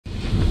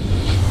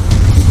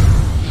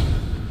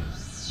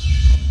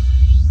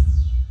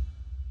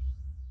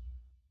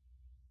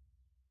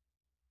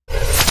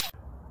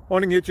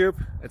Morning YouTube,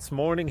 it's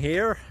morning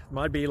here. It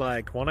might be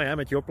like 1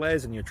 a.m. at your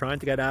place and you're trying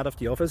to get out of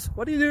the office.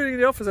 What are you doing in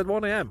the office at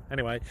 1 a.m?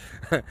 Anyway,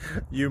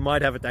 you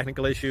might have a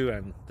technical issue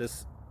and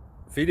this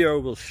video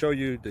will show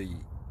you the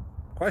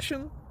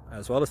question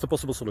as well as the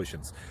possible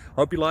solutions.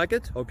 Hope you like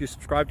it, hope you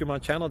subscribe to my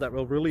channel. That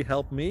will really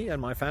help me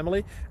and my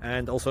family,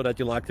 and also that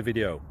you like the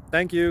video.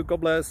 Thank you,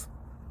 God bless.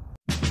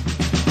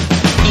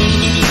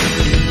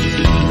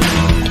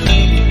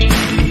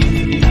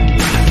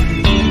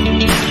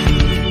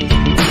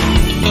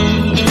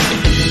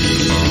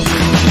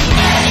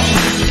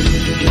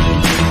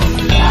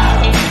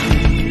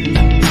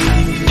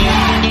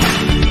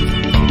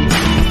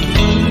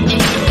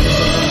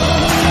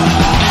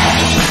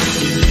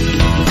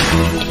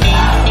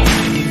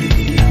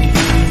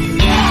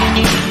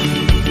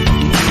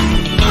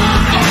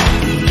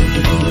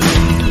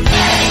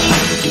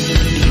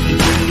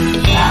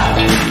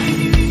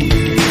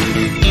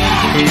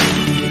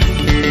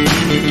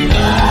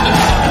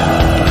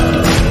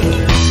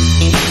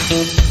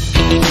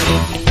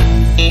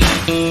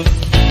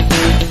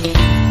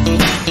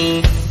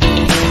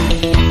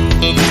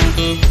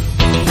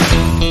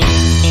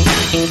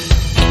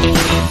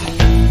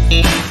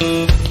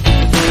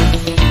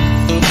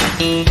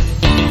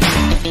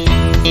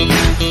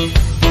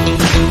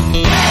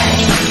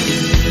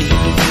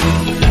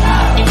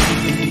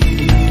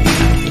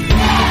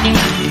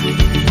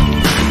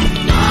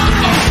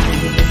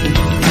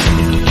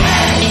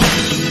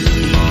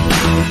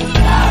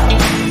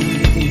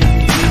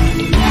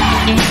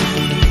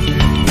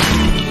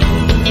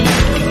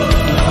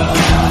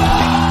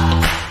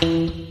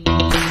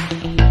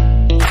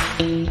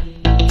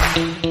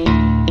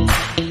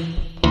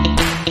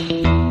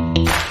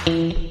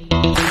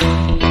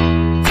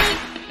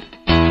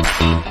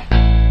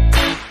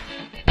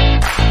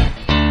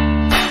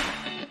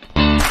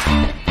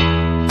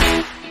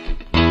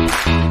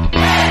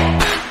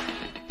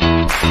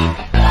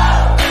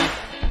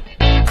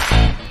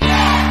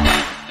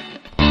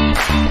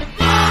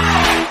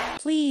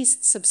 Please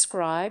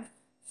subscribe.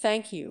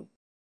 Thank you.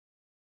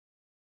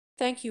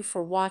 Thank you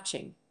for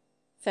watching.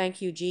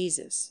 Thank you,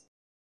 Jesus.